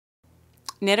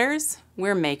Knitters,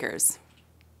 we're makers.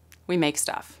 We make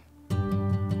stuff.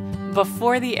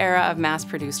 Before the era of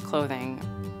mass-produced clothing,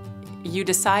 you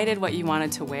decided what you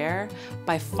wanted to wear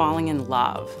by falling in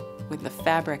love with the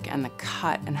fabric and the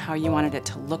cut and how you wanted it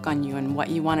to look on you and what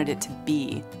you wanted it to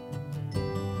be.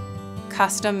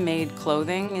 Custom-made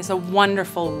clothing is a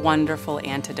wonderful, wonderful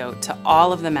antidote to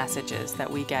all of the messages that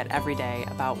we get every day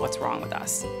about what's wrong with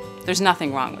us. There's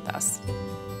nothing wrong with us.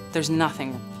 There's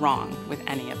nothing wrong with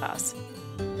any of us.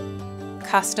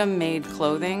 Custom-made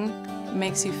clothing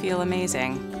makes you feel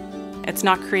amazing. It's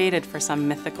not created for some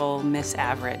mythical Miss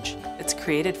Average. It's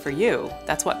created for you.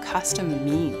 That's what custom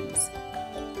means.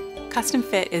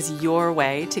 CustomFit is your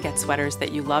way to get sweaters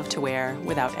that you love to wear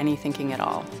without any thinking at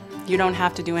all. You don't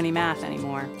have to do any math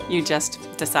anymore. You just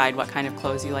decide what kind of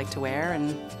clothes you like to wear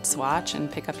and swatch and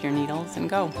pick up your needles and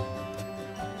go.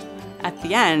 At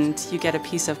the end, you get a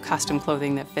piece of custom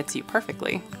clothing that fits you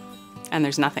perfectly. And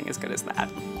there's nothing as good as that.